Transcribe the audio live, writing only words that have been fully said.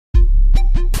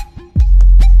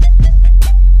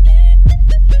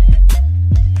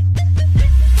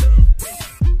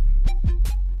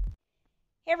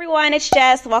everyone, it's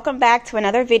Jess. Welcome back to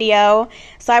another video.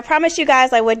 So I promised you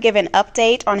guys I would give an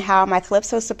update on how my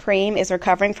Calypso Supreme is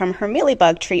recovering from her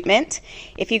Mealybug treatment.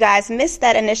 If you guys missed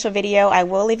that initial video, I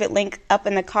will leave it linked up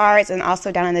in the cards and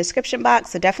also down in the description box,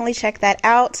 so definitely check that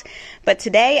out. But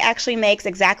today actually makes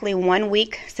exactly 1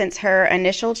 week since her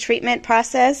initial treatment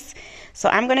process. So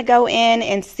I'm going to go in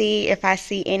and see if I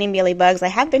see any Mealybugs. I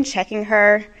have been checking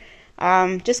her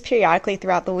just periodically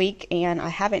throughout the week, and I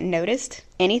haven't noticed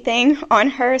anything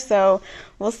on her, so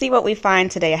we'll see what we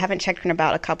find today. I haven't checked her in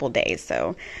about a couple days,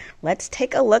 so let's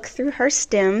take a look through her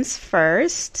stems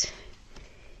first.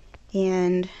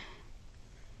 And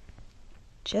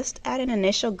just at an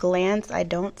initial glance, I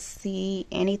don't see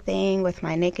anything with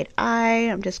my naked eye.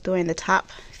 I'm just doing the top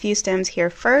few stems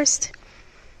here first,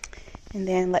 and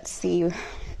then let's see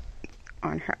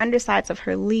on her undersides of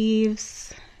her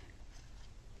leaves.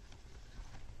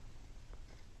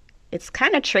 It's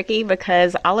kind of tricky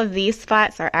because all of these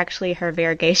spots are actually her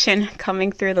variegation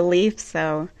coming through the leaf,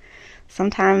 so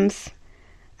sometimes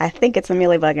I think it's a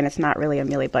mealybug and it's not really a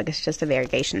mealybug, it's just a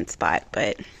variegation spot.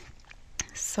 But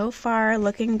so far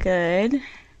looking good.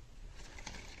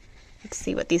 Let's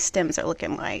see what these stems are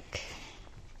looking like.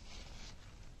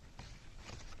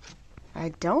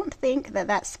 I don't think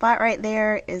that spot right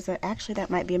there is actually, that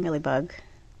might be a mealybug.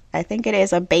 I think it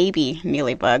is a baby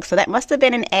mealybug, so that must have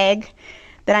been an egg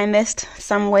that I missed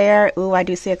somewhere. Ooh, I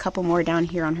do see a couple more down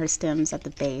here on her stems at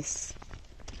the base.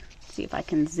 Let's see if I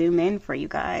can zoom in for you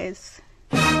guys.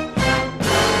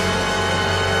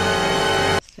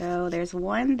 So there's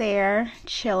one there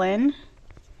chilling,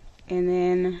 and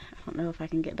then I don't know if I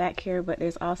can get back here, but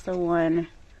there's also one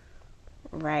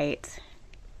right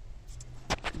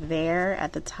there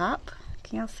at the top.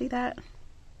 Can y'all see that?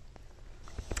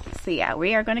 So yeah,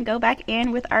 we are going to go back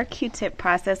in with our Q-tip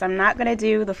process. I'm not going to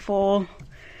do the full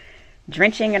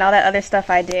drenching and all that other stuff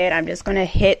I did. I'm just going to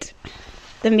hit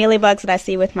the mealybugs that I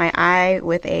see with my eye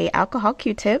with a alcohol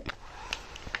Q-tip,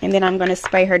 and then I'm going to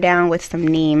spray her down with some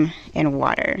neem and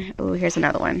water. Oh, here's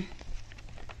another one.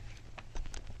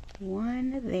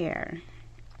 One there.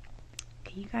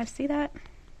 Can you guys see that?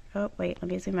 Oh, wait, let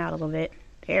me zoom out a little bit.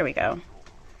 There we go.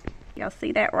 Y'all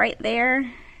see that right there?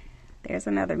 There's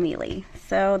another mealy.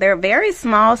 So they're very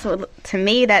small, so to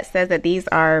me that says that these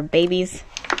are babies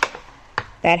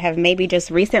that have maybe just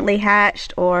recently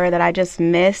hatched or that I just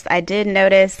missed. I did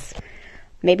notice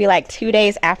maybe like 2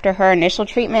 days after her initial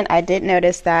treatment, I did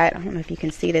notice that, I don't know if you can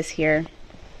see this here.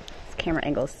 This camera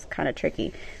angle is kind of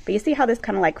tricky, but you see how this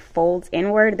kind of like folds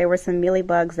inward? There were some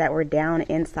mealybugs that were down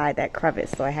inside that crevice,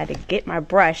 so I had to get my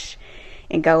brush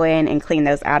and go in and clean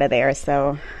those out of there.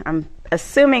 So I'm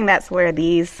assuming that's where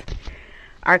these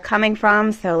are coming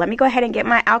from. So let me go ahead and get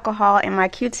my alcohol and my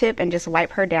Q-tip and just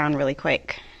wipe her down really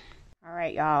quick. All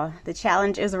right, y'all, the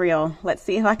challenge is real. Let's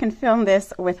see if I can film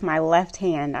this with my left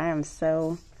hand. I am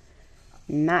so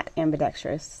not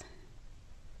ambidextrous.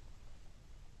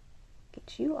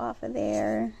 Get you off of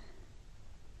there.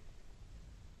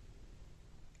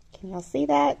 Can y'all see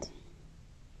that?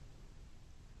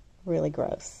 Really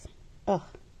gross. Ugh.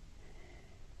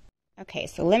 Okay,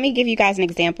 so let me give you guys an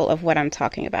example of what I'm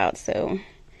talking about. So,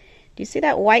 do you see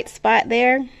that white spot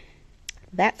there?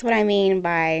 That's what I mean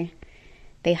by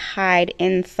they hide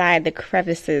inside the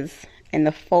crevices and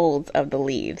the folds of the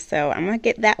leaves. So I'm going to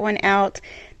get that one out.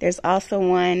 There's also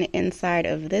one inside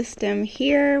of this stem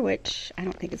here, which I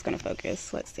don't think it's going to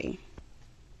focus. Let's see.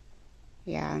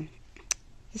 Yeah,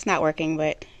 it's not working,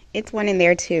 but it's one in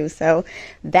there too. So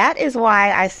that is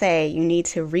why I say you need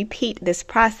to repeat this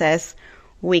process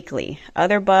weekly.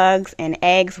 Other bugs and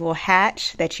eggs will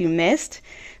hatch that you missed.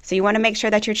 So you want to make sure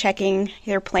that you're checking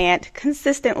your plant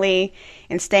consistently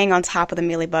and staying on top of the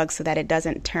mealybug so that it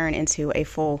doesn't turn into a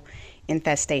full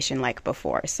infestation like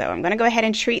before. So I'm going to go ahead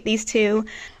and treat these two.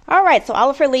 All right, so all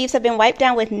of her leaves have been wiped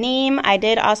down with neem. I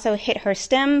did also hit her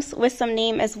stems with some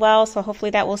neem as well, so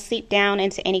hopefully that will seep down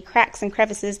into any cracks and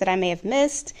crevices that I may have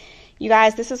missed. You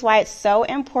guys, this is why it's so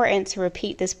important to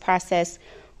repeat this process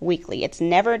weekly. It's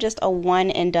never just a one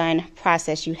and done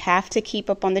process. You have to keep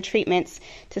up on the treatments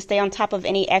to stay on top of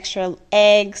any extra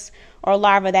eggs or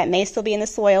larvae that may still be in the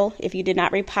soil if you did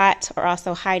not repot, or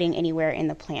also hiding anywhere in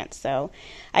the plant. So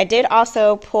I did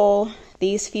also pull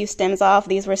these few stems off.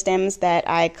 These were stems that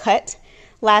I cut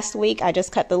last week. I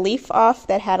just cut the leaf off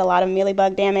that had a lot of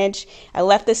mealybug damage. I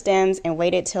left the stems and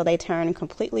waited till they turned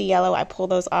completely yellow. I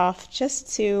pulled those off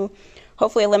just to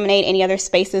hopefully eliminate any other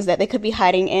spaces that they could be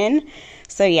hiding in.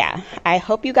 So yeah, I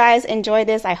hope you guys enjoy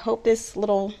this. I hope this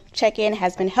little check-in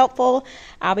has been helpful.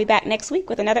 I'll be back next week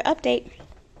with another update.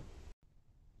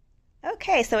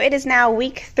 Okay, so it is now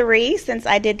week 3 since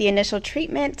I did the initial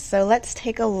treatment. So let's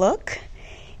take a look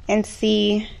and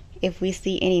see if we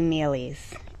see any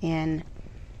mealies. And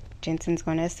Jensen's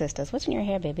going to assist us. What's in your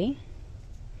hair, baby?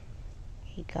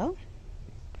 There you go.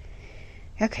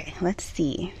 Okay, let's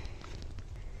see.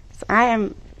 So I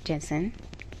am Jensen.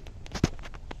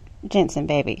 Jensen,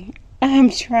 baby. I'm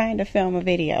trying to film a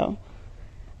video.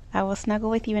 I will snuggle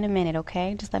with you in a minute,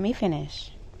 okay? Just let me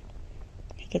finish.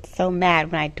 He gets so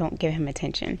mad when I don't give him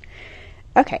attention.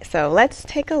 Okay, so let's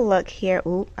take a look here.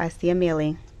 Ooh, I see a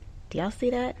mealy. Do y'all see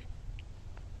that?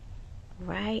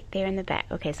 Right there in the back.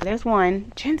 Okay, so there's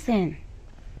one. Jensen.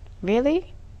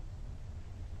 Really?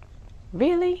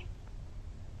 Really?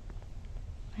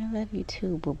 I love you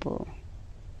too, boo-boo.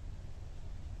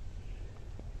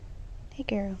 Hey,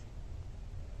 girl.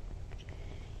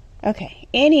 Okay,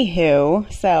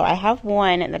 anywho, so I have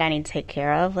one that I need to take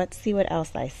care of. Let's see what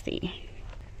else I see.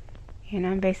 And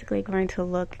I'm basically going to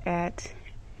look at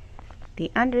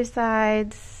the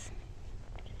undersides.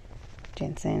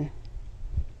 Jensen.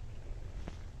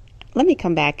 Let me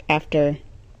come back after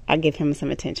I give him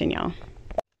some attention, y'all.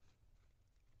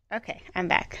 Okay, I'm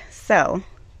back. So,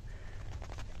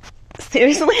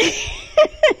 seriously?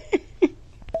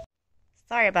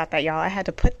 Sorry about that, y'all. I had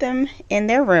to put them in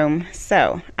their room.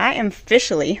 So, I am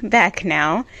officially back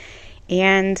now.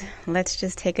 And let's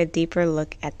just take a deeper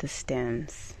look at the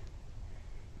stems.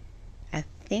 I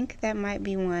think that might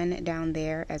be one down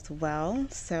there as well.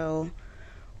 So,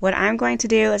 what I'm going to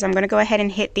do is I'm going to go ahead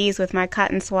and hit these with my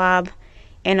cotton swab.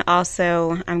 And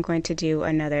also, I'm going to do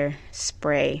another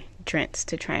spray drench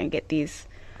to try and get these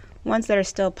ones that are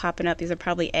still popping up. These are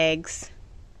probably eggs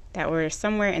that were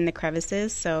somewhere in the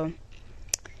crevices. So,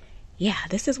 yeah,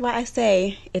 this is why I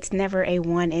say it's never a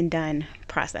one and done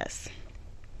process.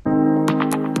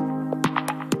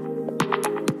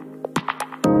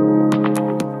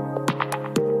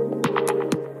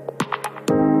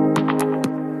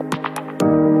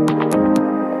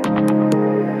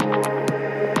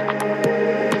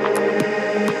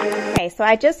 So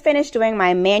I just finished doing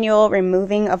my manual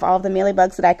removing of all of the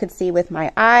mealybugs that I could see with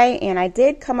my eye, and I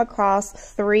did come across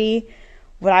 3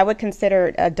 what I would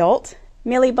consider adult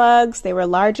mealybugs. They were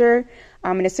larger,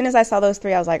 and as soon as I saw those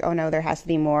 3, I was like, oh no, there has to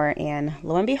be more. And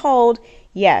lo and behold,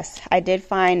 yes, I did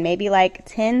find maybe like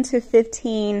 10 to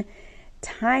 15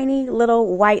 tiny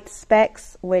little white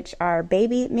specks, which are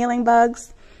baby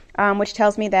mealybugs, which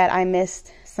tells me that I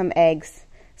missed some eggs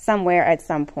somewhere at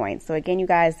some point. So again, you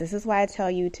guys, this is why I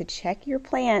tell you to check your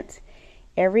plant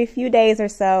every few days or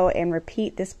so and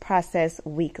repeat this process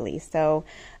weekly. So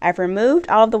I've removed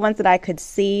all of the ones that I could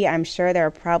see. I'm sure there are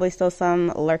probably still some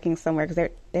lurking somewhere because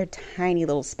they're tiny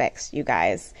little specks, you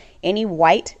guys. Any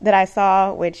white that I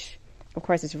saw, which of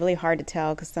course is really hard to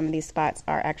tell because some of these spots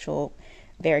are actual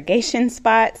variegation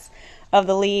spots of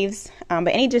the leaves, but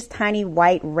any just tiny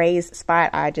white raised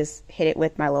spot, I just hit it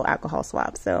with my little alcohol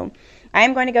swab. So I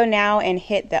am going to go now and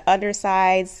hit the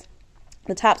undersides,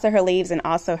 the tops of her leaves, and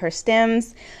also her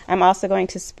stems. I'm also going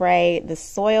to spray the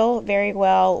soil very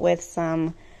well with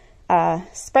some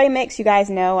spray mix. You guys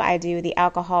know I do the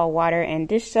alcohol, water, and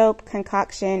dish soap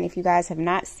concoction. If you guys have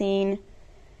not seen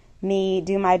me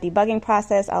do my debugging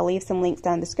process, I'll leave some links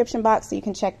down in the description box so you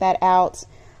can check that out.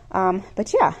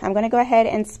 But yeah, I'm going to go ahead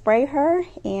and spray her,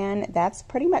 and that's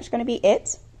pretty much going to be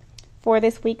it for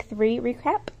this week 3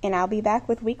 recap, and I'll be back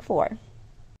with week 4.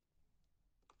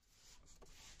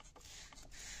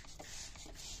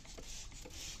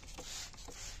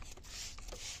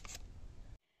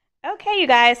 Okay, you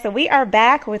guys, so we are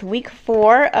back with week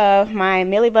 4 of my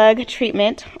Mealybug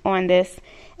treatment on this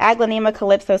Aglaonema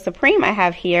Calypso Supreme I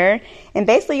have here. And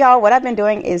basically, y'all, what I've been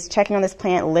doing is checking on this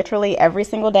plant literally every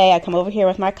single day. I come over here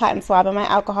with my cotton swab and my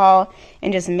alcohol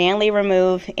and just manually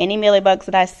remove any mealybugs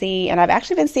that I see. And I've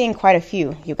actually been seeing quite a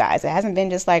few, you guys. It hasn't been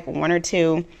just like 1 or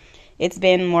 2. It's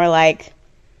been more like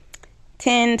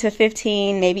 10 to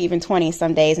 15, maybe even 20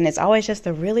 some days. And it's always just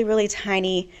the really, really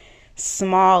tiny,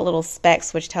 small little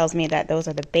specks, which tells me that those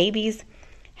are the babies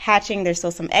hatching. There's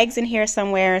still some eggs in here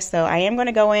somewhere, so I am going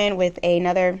to go in with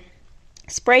another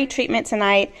spray treatment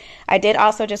tonight. I did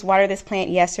also just water this plant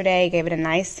yesterday, gave it a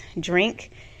nice drink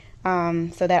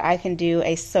so that I can do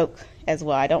a soak as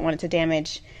well. I don't want it to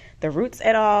damage the roots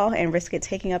at all and risk it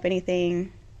taking up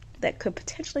anything that could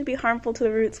potentially be harmful to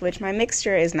the roots, which my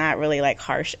mixture is not really like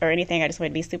harsh or anything. I just want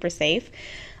to be super safe.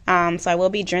 So I will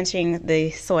be drenching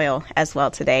the soil as well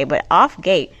today, but off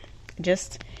gate,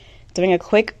 just doing a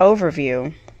quick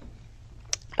overview.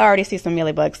 I already see some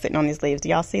mealybugs sitting on these leaves. Do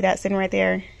y'all see that sitting right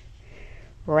there?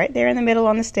 Right there in the middle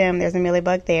on the stem, there's a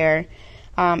mealybug there.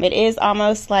 It is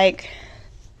almost like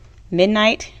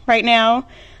midnight right now,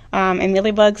 and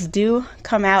mealybugs do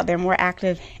come out. They're more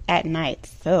active at night,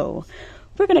 so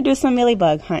we're gonna do some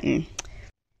mealybug hunting.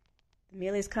 The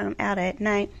mealies come out at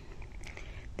night.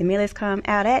 The mealies come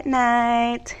out at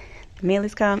night. The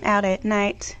mealies come out at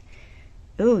night.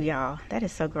 Ooh, y'all, that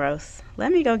is so gross.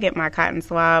 Let me go get my cotton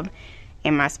swab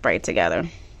and my spray together.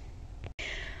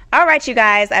 All right, you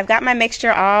guys, I've got my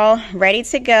mixture all ready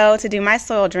to go to do my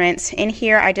soil drench. In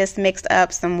here, I just mixed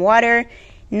up some water,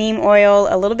 neem oil,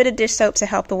 a little bit of dish soap to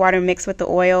help the water mix with the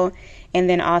oil, and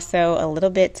then also a little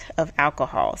bit of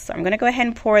alcohol. So I'm gonna go ahead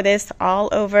and pour this all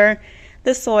over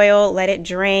the soil, let it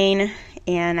drain,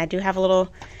 and I do have a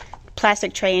little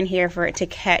plastic tray in here for it to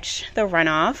catch the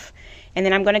runoff. And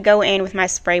then I'm going to go in with my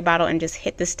spray bottle and just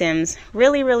hit the stems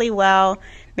really, really well.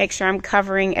 Make sure I'm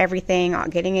covering everything,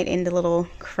 getting it in the little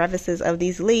crevices of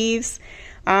these leaves.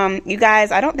 You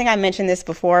guys, I don't think I mentioned this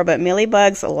before, but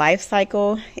Mealybugs' life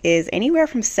cycle is anywhere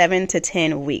from 7 to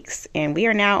 10 weeks. And we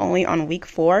are now only on week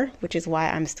 4, which is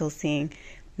why I'm still seeing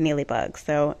Mealybugs.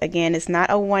 So again, it's not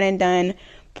a one and done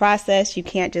process. You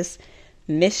can't just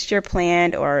mist your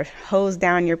plant or hose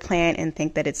down your plant and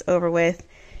think that it's over with.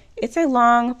 It's a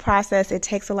long process. It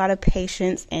takes a lot of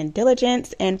patience and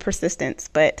diligence and persistence,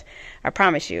 but I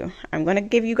promise you, I'm going to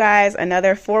give you guys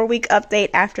another 4-week update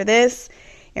after this,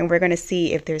 and we're going to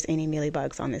see if there's any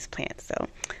mealybugs on this plant. So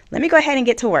let me go ahead and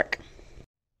get to work.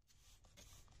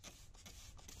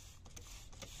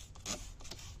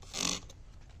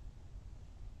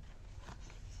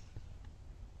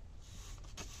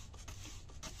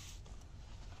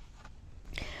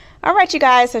 All right, you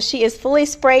guys, so she is fully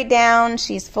sprayed down.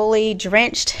 She's fully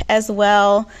drenched as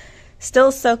well,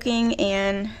 still soaking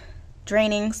and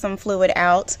draining some fluid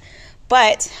out.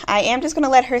 But I am just going to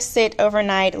let her sit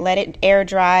overnight, let it air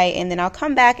dry, and then I'll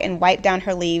come back and wipe down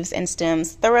her leaves and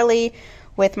stems thoroughly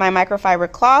with my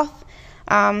microfiber cloth.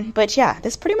 But yeah,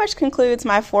 this pretty much concludes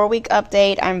my 4-week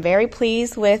update. I'm very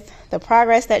pleased with the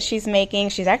progress that she's making.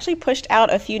 She's actually pushed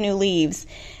out a few new leaves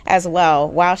as well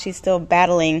while she's still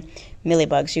battling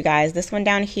mealybugs, you guys. This one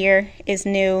down here is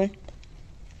new,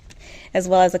 as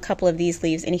well as a couple of these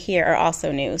leaves in here are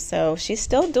also new. So she's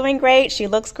still doing great. She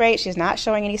looks great. She's not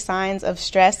showing any signs of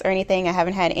stress or anything. I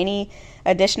haven't had any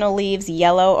additional leaves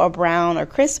yellow or brown or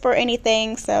crisp or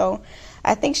anything. So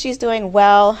I think she's doing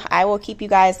well. I will keep you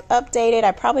guys updated.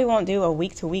 I probably won't do a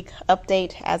week-to-week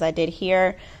update as I did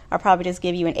here. I'll probably just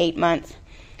give you an 8-month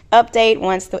update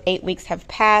once the 8 weeks have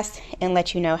passed and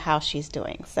let you know how she's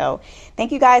doing. So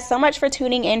thank you guys so much for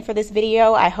tuning in for this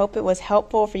video. I hope it was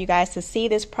helpful for you guys to see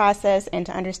this process and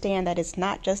to understand that it's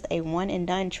not just a one and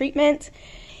done treatment.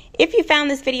 If you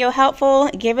found this video helpful,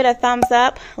 give it a thumbs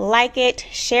up, like it,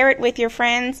 share it with your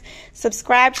friends,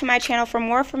 subscribe to my channel for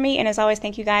more from me, and as always,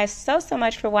 thank you guys so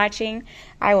much for watching.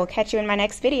 I will catch you in my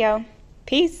next video.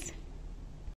 Peace.